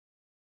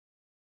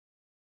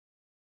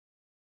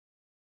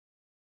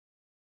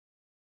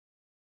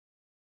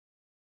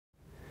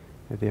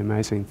The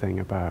amazing thing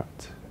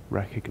about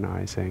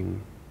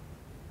recognizing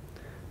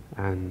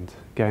and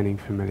gaining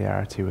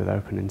familiarity with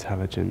open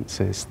intelligence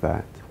is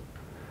that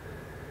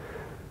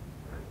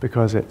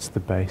because it's the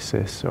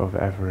basis of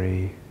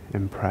every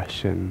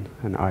impression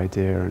and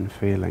idea and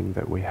feeling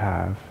that we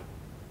have,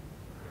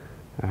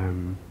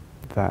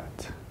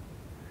 that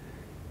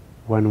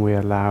when we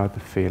allow the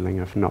feeling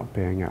of not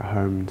being at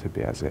home to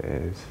be as it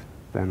is,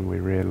 then we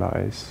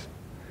realize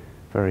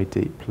very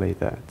deeply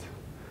that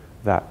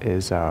that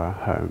is our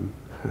home.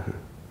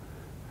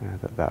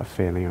 That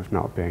feeling of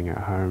not being at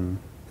home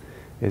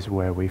is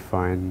where we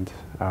find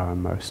our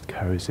most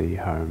cozy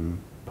home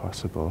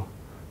possible.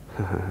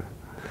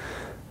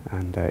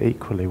 And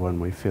equally, when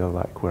we feel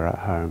like we're at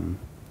home,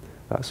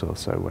 that's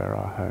also where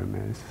our home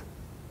is.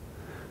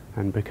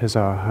 And because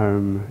our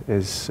home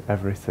is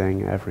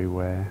everything,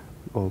 everywhere,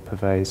 all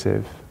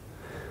pervasive,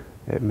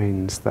 it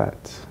means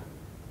that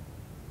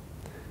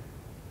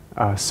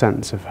our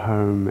sense of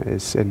home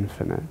is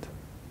infinite.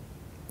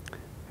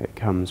 It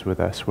comes with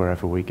us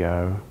wherever we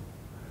go,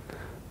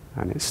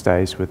 and it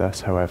stays with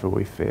us however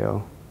we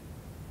feel.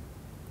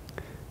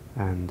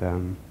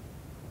 And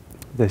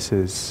this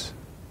is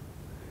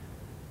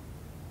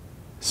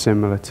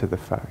similar to the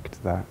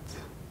fact that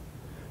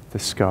the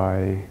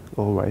sky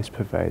always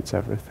pervades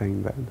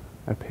everything that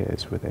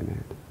appears within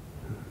it.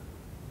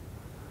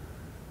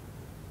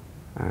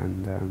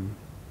 And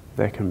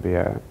there can be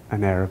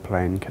an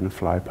aeroplane can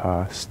fly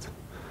past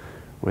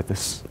with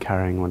this,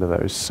 carrying one of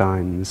those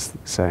signs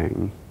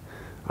saying,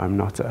 "I'm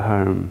not at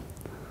home,"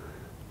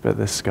 but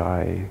the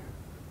sky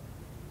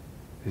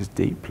is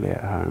deeply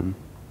at home,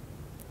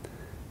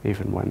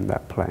 even when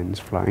that plane's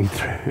flying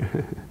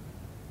through.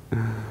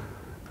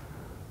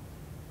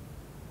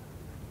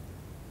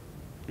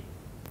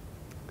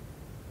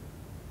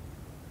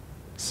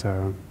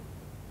 So,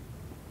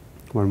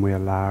 when we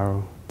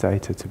allow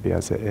data to be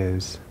as it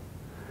is,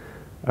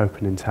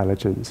 open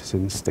intelligence is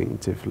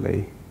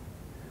instinctively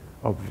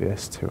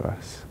obvious to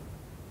us.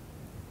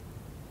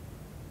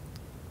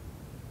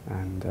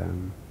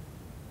 And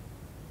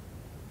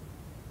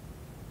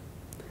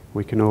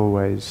we can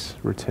always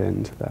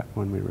return to that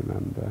when we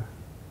remember.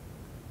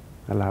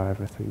 Allow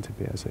everything to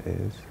be as it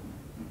is.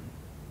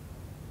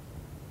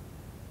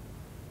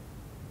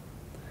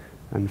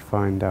 And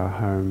find our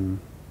home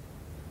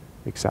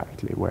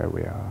exactly where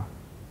we are.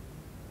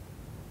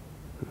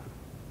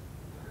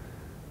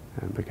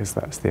 And because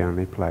that's the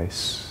only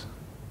place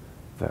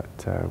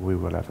that we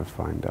will ever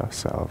find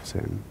ourselves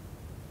in.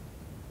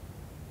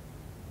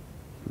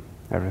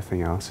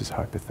 Everything else is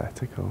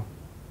hypothetical.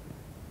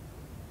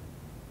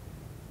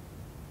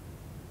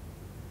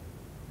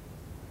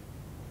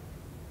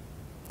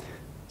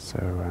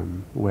 So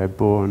we're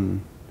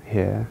born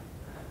here,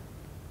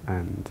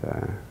 and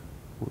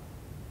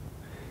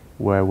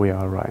where we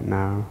are right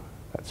now,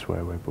 that's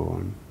where we're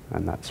born,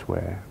 and that's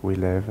where we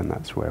live, and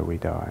that's where we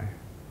die.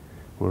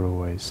 We're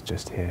always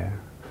just here.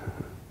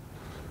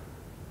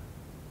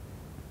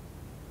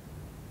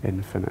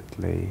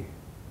 Infinitely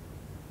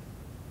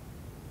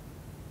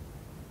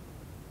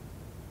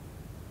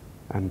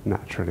and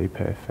naturally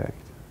perfect.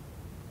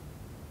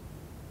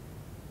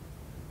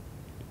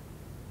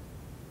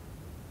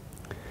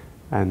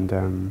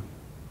 And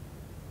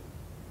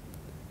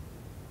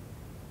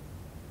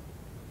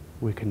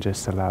we can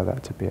just allow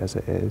that to be as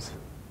it is.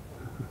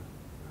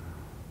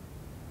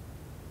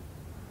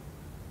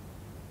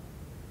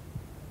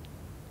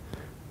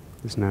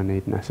 There's no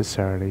need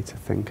necessarily to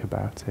think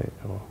about it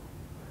or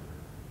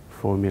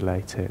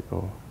formulate it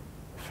or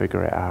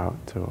figure it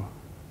out, or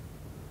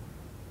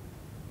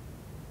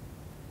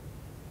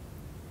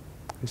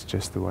it's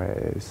just the way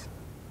it is.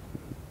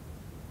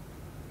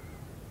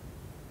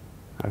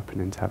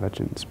 Open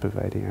intelligence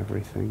pervading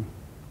everything.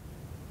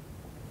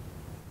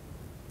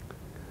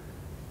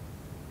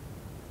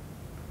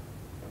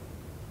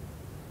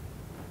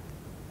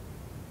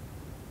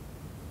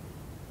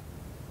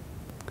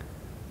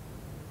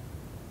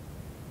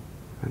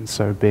 And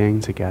so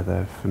being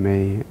together, for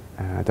me,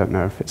 I don't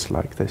know if it's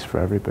like this for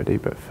everybody,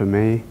 but for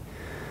me,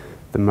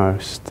 the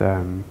most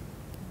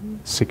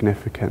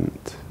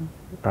significant,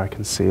 I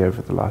can see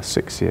over the last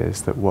 6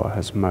 years, that what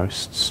has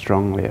most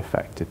strongly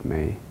affected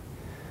me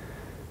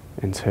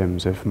in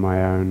terms of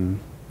my own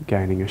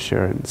gaining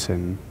assurance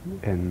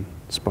in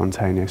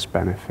spontaneous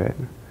benefit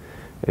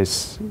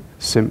is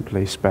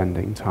simply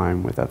spending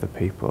time with other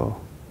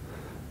people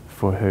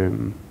for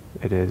whom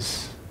it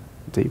is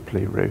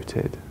deeply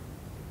rooted.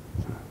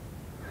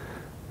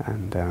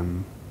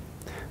 And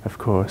of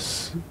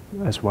course,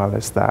 as well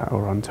as that,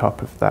 or on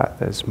top of that,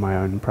 there's my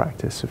own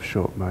practice of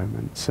short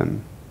moments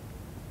and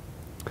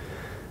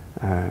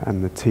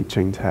the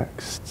teaching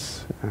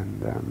texts.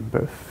 And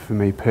but for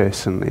me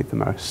personally, the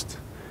most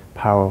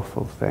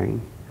powerful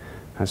thing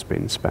has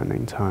been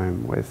spending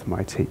time with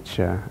my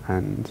teacher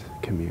and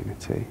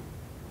community.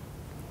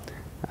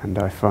 And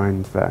I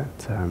find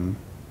that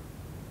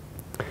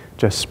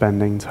just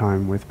spending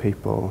time with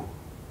people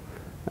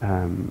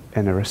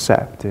in a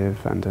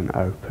receptive and an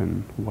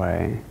open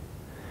way,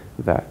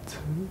 that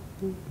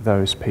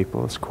those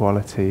people's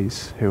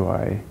qualities who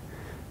I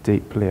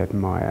deeply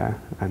admire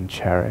and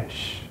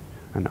cherish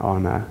and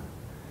honour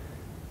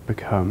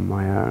become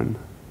my own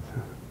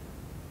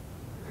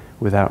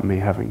without me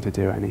having to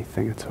do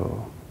anything at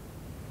all.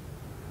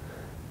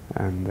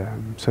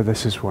 And so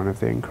this is one of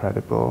the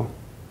incredible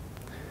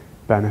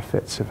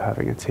benefits of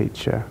having a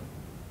teacher,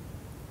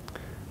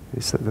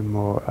 is that the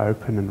more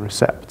open and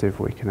receptive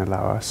we can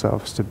allow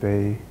ourselves to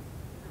be,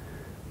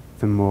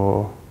 the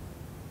more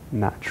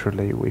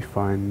naturally we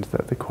find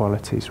that the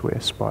qualities we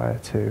aspire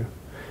to,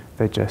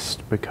 they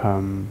just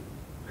become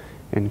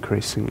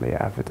increasingly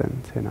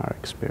evident in our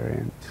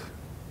experience,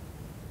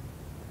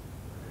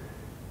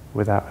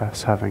 without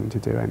us having to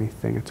do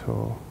anything at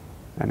all,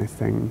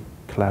 anything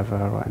clever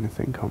or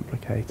anything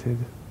complicated,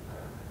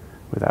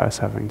 without us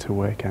having to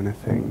work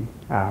anything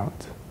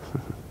out.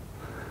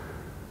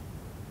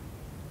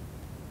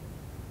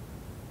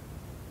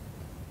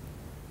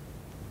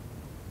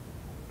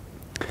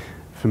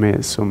 For me,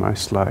 it's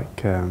almost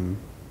like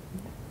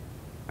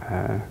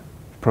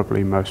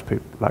probably most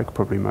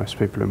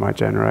people in my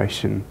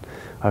generation,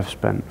 I've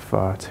spent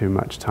far too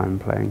much time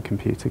playing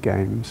computer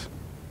games,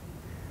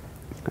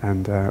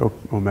 and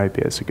or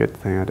maybe it's a good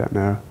thing, I don't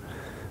know,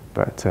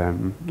 but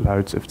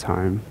loads of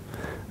time.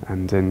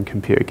 And in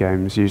computer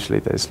games, usually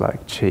there's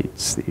like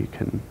cheats that you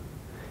can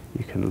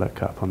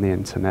look up on the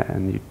internet,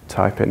 and you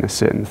type in a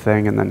certain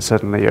thing, and then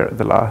suddenly you're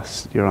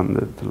on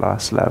the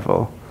last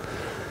level.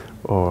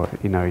 Or,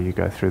 you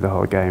go through the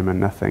whole game and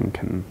nothing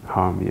can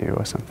harm you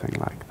or something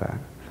like that.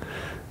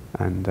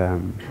 And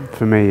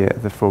for me,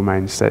 the Four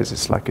Mainstays,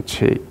 it's like a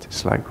cheat.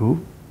 It's like,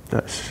 ooh,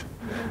 that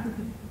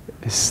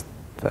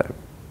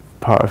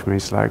part of me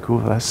is like,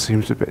 ooh, that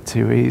seems a bit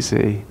too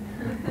easy.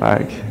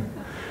 Like,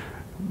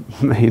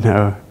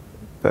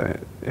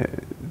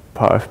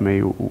 part of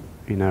me,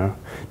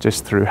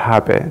 just through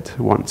habit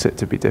wants it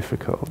to be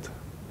difficult.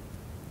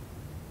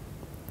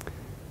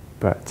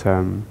 But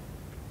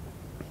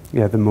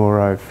the more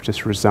I've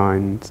just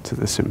resigned to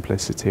the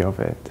simplicity of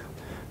it,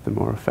 the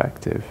more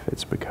effective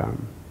it's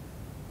become.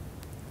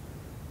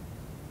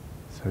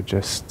 So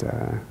just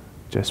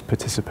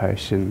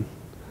participation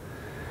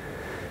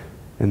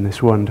in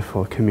this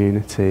wonderful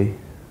community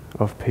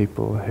of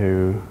people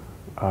who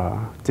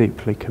are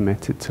deeply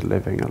committed to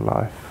living a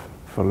life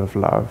full of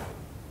love.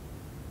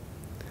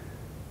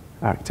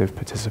 Active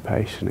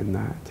participation in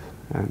that,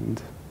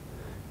 and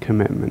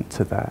commitment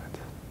to that,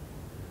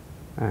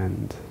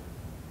 and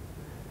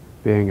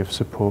being of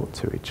support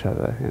to each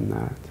other in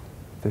that.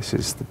 This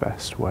is the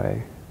best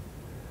way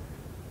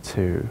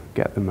to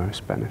get the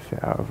most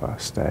benefit out of our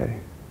stay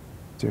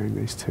during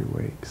these 2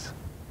 weeks.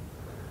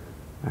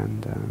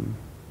 And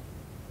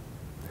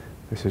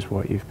this is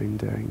what you've been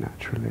doing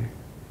naturally.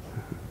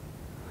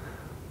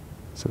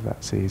 So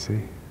that's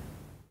easy.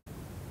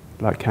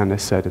 Like Candice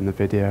said in the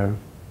video,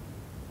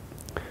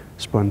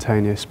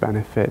 spontaneous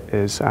benefit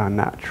is our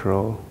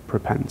natural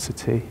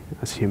propensity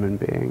as human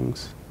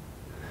beings.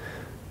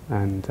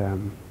 And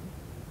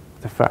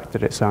the fact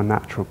that it's our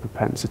natural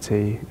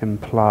propensity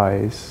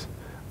implies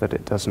that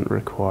it doesn't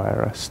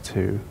require us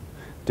to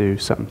do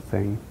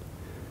something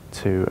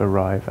to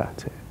arrive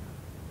at it.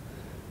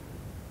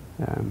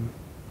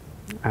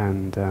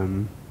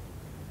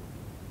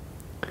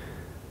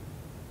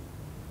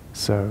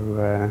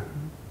 So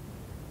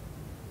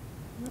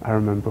I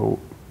remember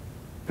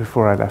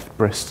before I left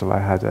Bristol,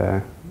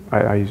 I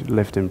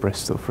lived in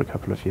Bristol for a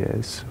couple of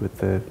years with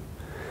the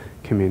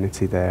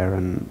community there,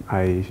 and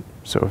I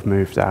sort of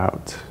moved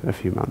out a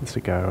few months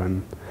ago,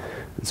 and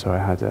so I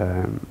had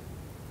a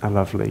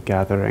lovely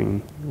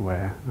gathering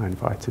where I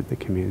invited the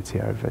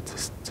community over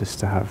just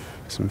to have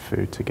some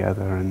food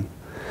together, and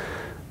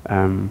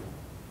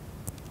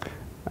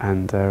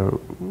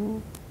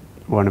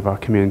one of our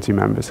community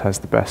members has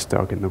the best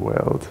dog in the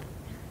world,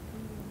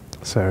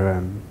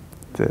 so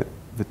the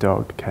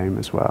dog came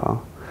as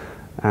well.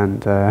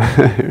 And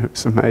it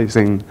was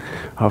amazing.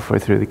 Halfway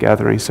through the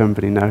gathering,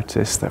 somebody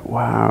noticed that,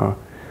 wow,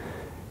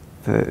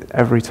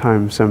 every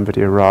time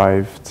somebody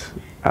arrived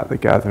at the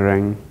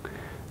gathering,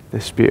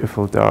 this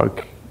beautiful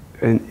dog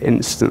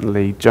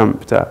instantly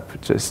jumped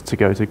up just to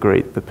go to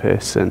greet the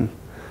person.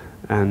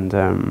 And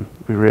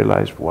we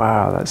realized,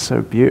 wow, that's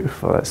so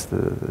beautiful. That's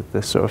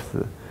the sort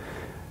of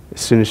as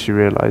soon as she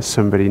realized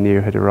somebody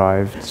new had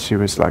arrived, she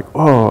was like,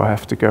 oh, I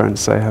have to go and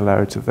say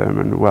hello to them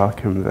and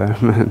welcome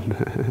them.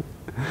 And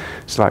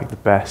it's like the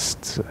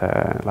best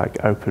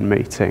open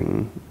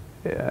meeting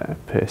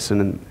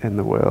person in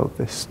the world,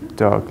 this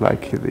dog,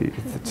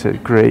 to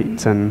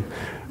greet and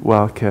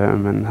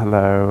welcome and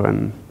hello,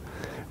 and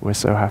we're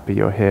so happy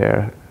you're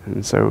here.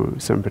 And so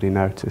somebody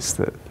noticed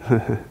that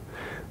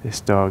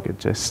this dog had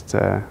just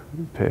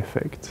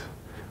perfect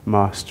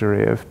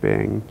mastery of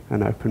being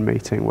an open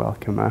meeting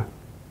welcomer.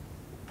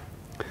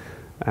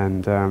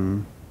 And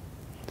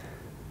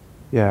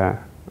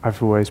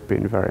I've always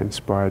been very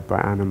inspired by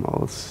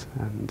animals,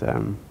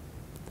 and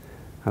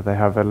how they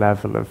have a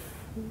level of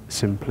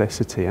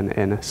simplicity and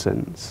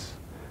innocence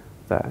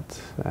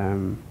that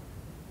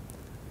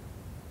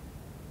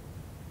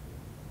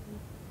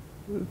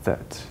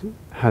that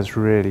has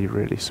really,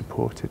 really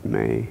supported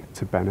me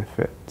to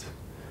benefit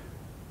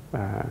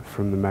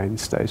from the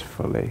mainstays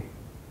fully.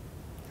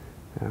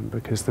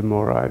 Because the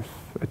more I've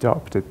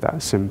adopted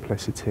that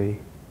simplicity,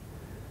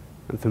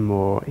 the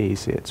more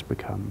easy it's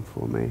become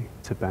for me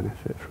to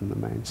benefit from the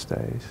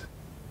mainstays.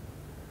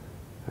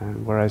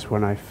 Whereas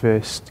when I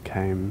first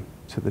came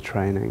to the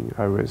training,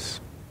 I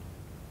was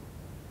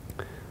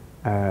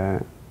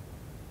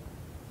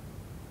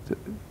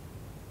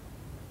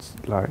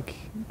like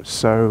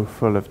so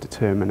full of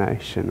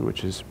determination,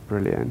 which is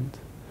brilliant,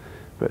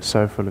 but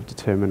so full of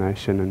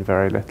determination and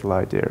very little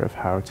idea of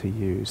how to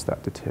use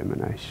that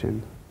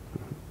determination.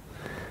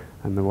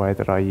 And the way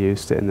that I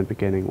used it in the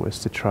beginning was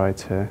to try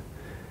to,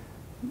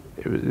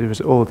 it was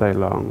all day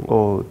long,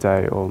 all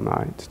day, all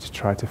night, to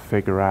try to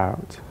figure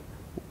out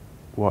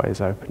what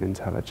is open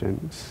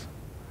intelligence.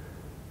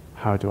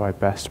 How do I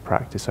best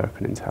practice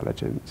open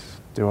intelligence?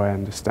 Do I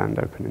understand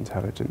open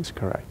intelligence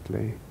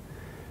correctly?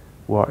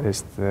 What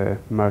is the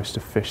most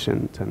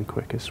efficient and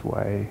quickest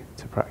way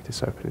to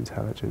practice open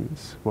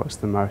intelligence? What's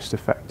the most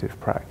effective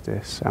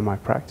practice? Am I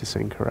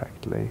practicing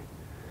correctly?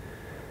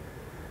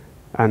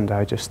 And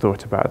I just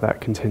thought about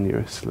that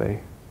continuously.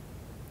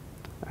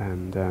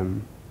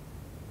 And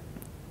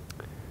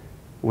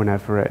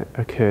whenever it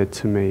occurred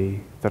to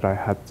me that I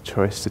had the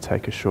choice to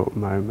take a short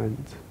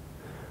moment,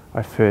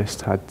 I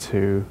first had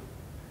to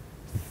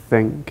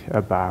think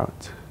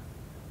about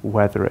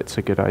whether it's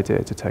a good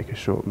idea to take a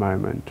short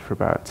moment for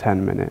about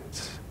 10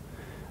 minutes.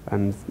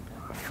 And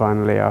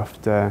finally,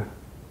 after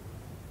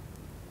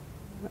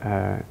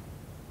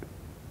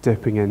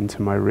dipping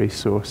into my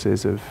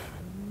resources of,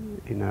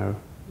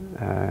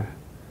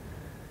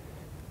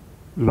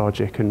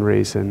 logic and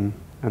reason,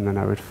 and then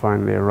I would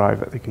finally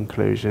arrive at the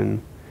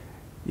conclusion,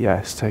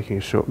 yes, taking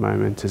a short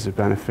moment is a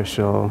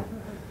beneficial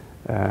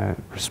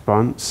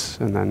response,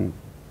 and then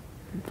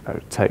I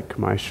would take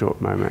my short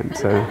moment.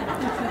 So,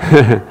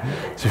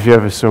 so if you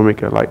ever saw me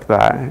go like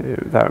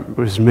that, that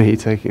was me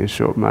taking a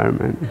short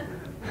moment.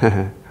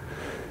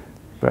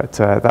 But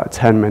that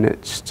 10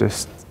 minutes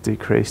just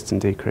decreased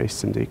and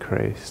decreased and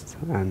decreased,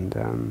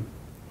 and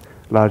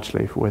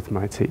largely with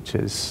my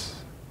teacher's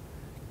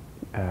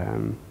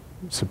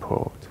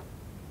support.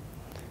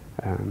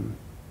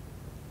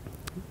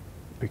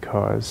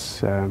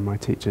 Because my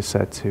teacher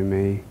said to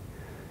me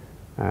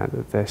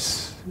that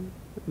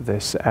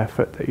this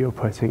effort that you're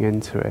putting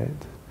into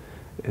it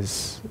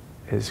is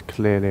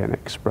clearly an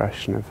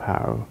expression of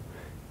how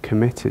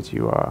committed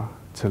you are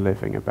to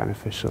living a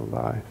beneficial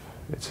life.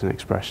 It's an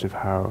expression of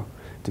how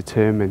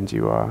determined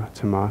you are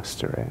to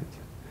master it.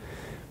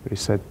 But he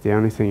said the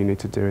only thing you need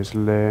to do is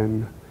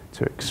learn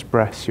to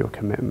express your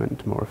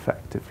commitment more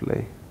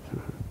effectively.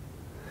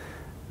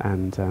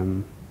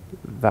 And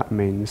that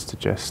means to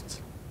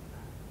just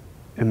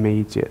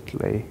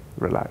immediately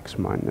relax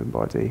mind and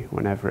body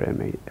whenever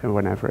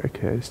it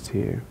occurs to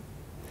you,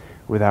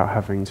 without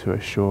having to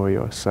assure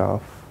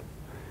yourself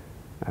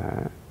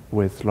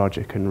with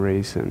logic and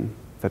reason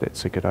that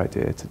it's a good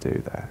idea to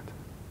do that.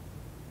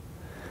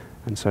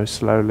 And so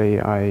slowly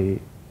I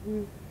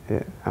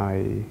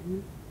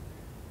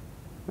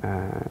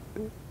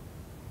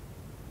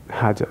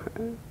had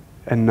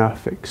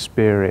enough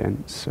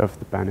experience of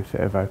the benefit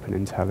of open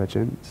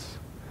intelligence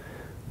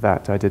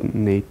that I didn't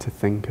need to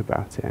think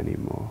about it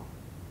anymore.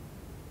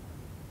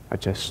 I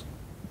just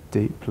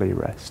deeply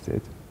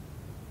rested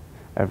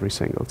every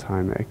single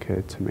time it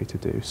occurred to me to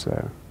do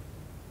so.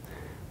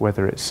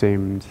 Whether it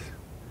seemed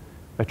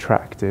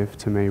attractive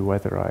to me,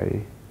 whether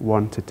I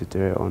wanted to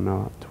do it or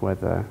not,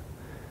 whether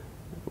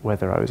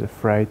I was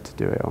afraid to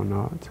do it or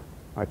not,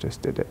 I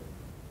just did it.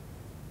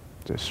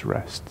 Just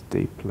rest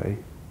deeply.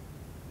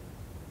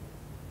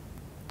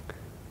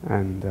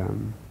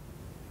 And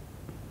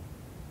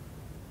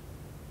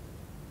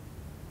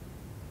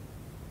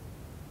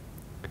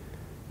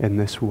in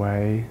this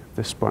way,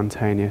 the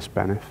spontaneous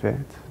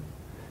benefit,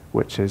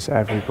 which is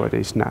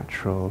everybody's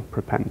natural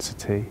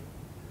propensity,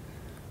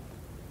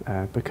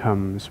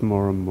 becomes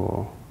more and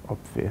more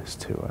obvious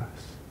to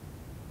us.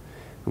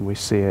 And we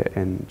see it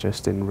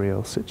in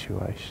real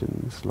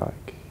situations,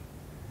 like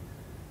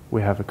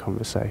we have a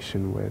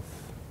conversation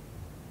with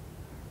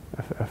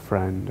a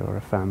friend or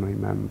a family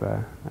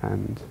member,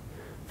 and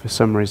for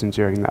some reason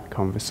during that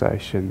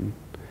conversation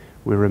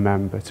we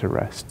remember to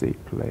rest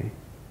deeply,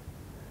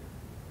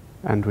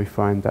 and we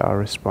find that our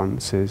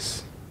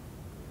responses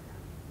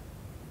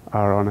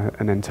are on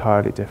an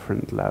entirely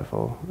different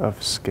level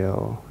of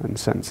skill and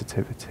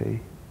sensitivity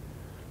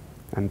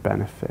and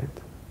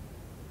benefit.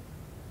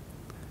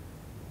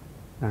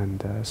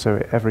 And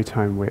so every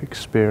time we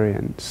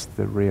experience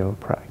the real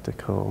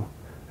practical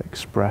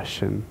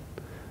expression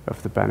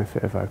of the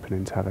benefit of open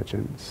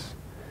intelligence,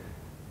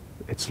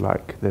 it's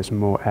like there's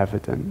more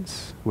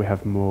evidence, we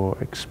have more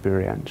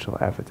experiential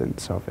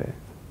evidence of it.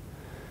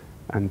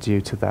 And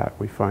due to that,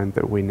 we find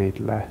that we need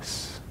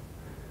less,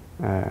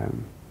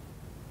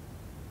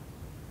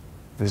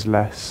 there's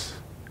less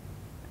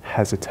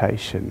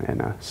hesitation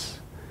in us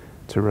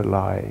to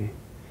rely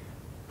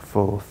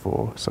full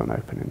force on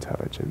open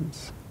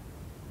intelligence.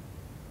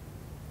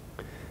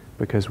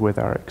 Because with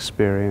our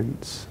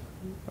experience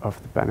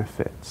of the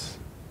benefits,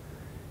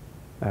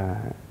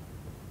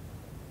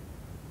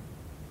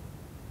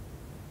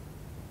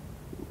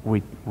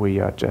 we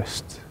are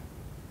just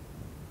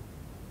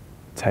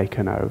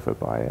taken over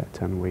by it,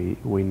 and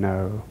we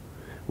know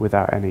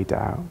without any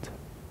doubt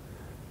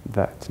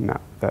that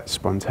that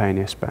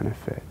spontaneous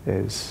benefit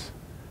is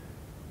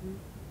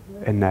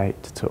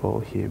innate to all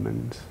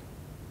humans.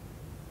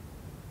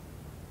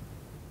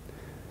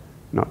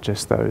 Not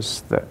just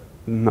those that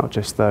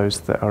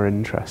are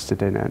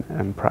interested in it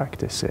and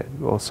practice it,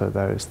 but also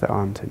those that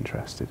aren't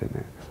interested in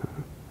it.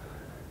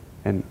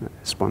 And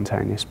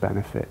spontaneous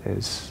benefit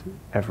is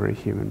every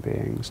human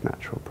being's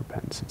natural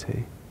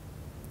propensity.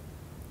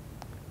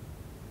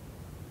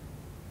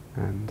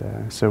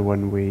 And so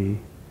when we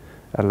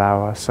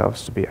allow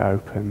ourselves to be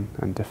open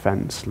and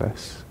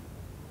defenseless,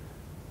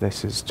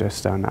 this is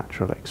just our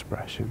natural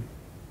expression.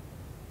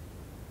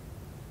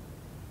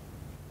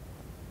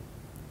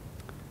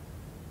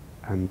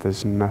 And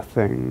there's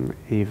nothing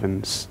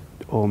even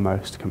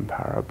almost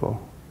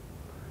comparable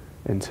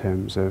in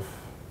terms of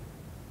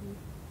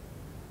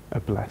a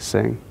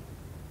blessing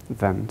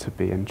than to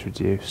be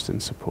introduced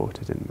and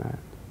supported in that.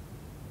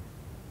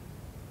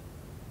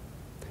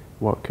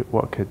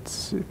 What could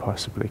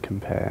possibly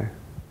compare?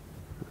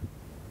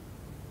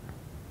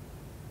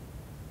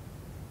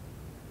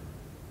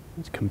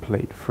 It's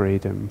complete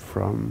freedom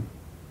from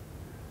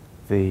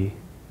the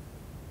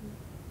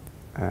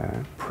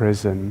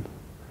prison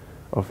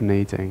of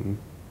needing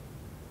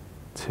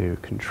to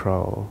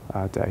control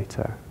our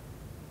data,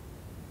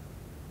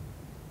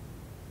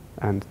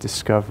 and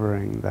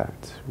discovering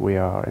that we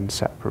are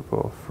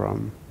inseparable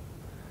from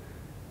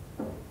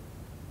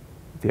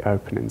the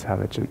open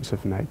intelligence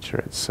of nature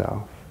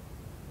itself.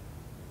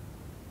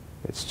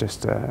 It's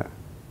just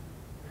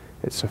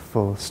it's a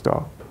full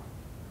stop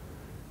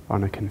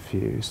on a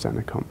confused and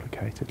a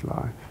complicated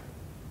life.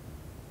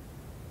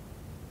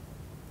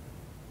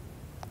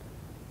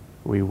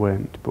 We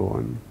weren't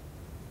born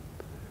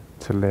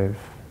to live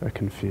a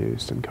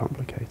confused and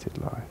complicated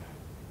life.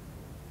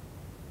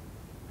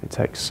 It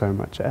takes so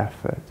much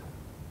effort.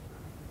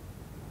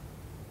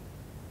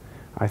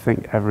 I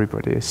think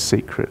everybody is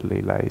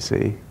secretly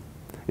lazy,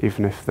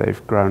 even if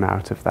they've grown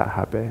out of that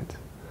habit.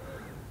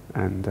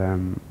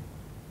 And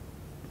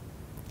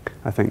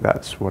I think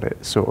that's what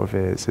it sort of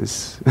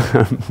is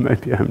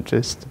maybe I'm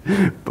just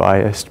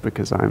biased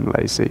because I'm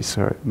lazy,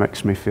 so it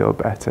makes me feel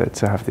better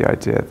to have the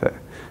idea that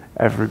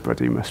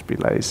everybody must be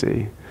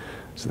lazy,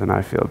 so then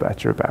I feel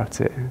better about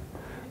it.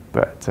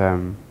 But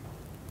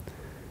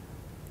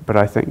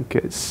I think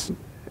it's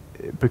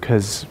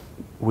because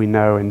we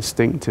know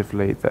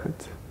instinctively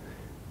that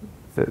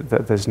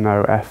there's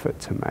no effort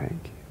to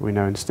make. We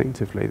know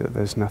instinctively that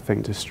there's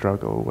nothing to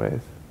struggle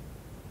with.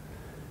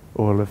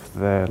 All of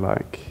the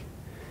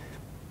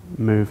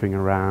moving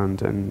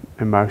around and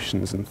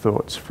emotions and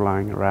thoughts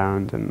flying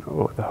around and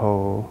the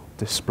whole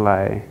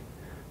display,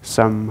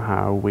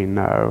 somehow we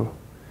know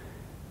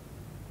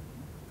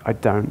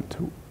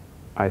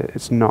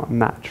it's not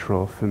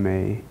natural for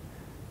me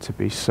to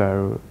be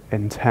so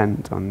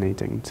intent on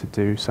needing to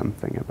do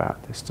something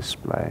about this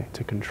display,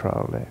 to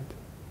control it.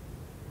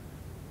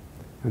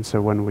 And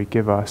so when we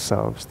give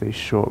ourselves these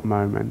short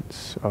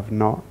moments of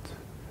not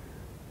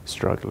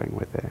struggling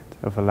with it,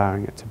 of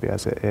allowing it to be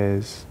as it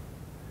is,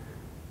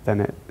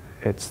 then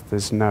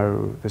there's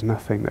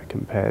nothing that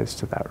compares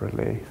to that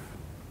relief.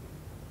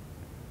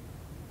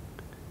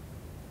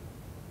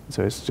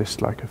 So it's just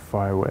like a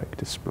firework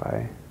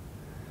display,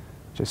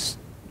 just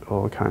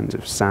all kinds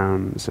of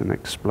sounds and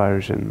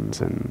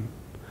explosions and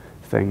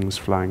things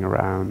flying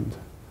around.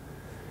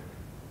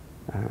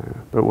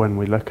 But when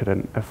we look at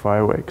a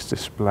fireworks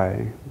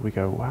display, we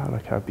go, wow,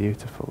 look how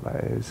beautiful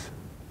that is.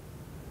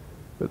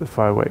 But the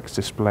fireworks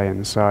display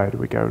inside,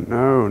 we go,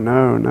 no,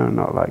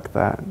 not like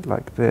that,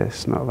 like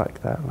this, not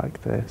like that,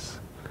 like this.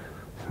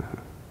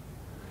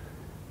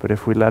 But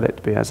if we let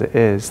it be as it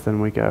is,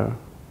 then we go,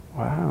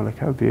 wow, look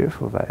how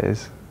beautiful that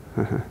is.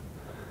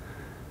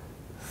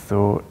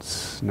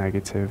 Thoughts,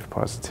 negative,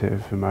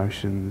 positive,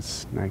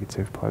 emotions,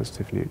 negative,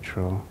 positive,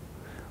 neutral,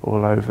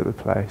 all over the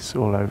place,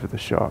 all over the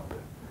shop,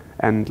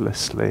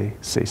 endlessly,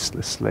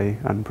 ceaselessly,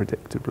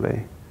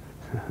 unpredictably.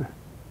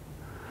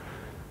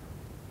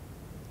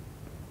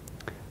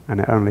 And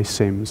it only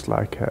seems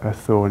like a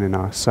thorn in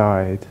our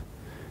side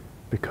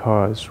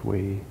because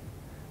we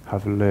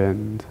have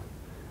learned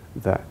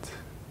that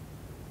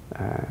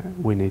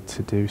we need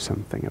to do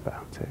something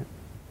about it.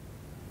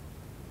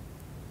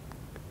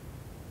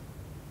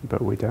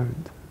 But we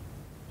don't.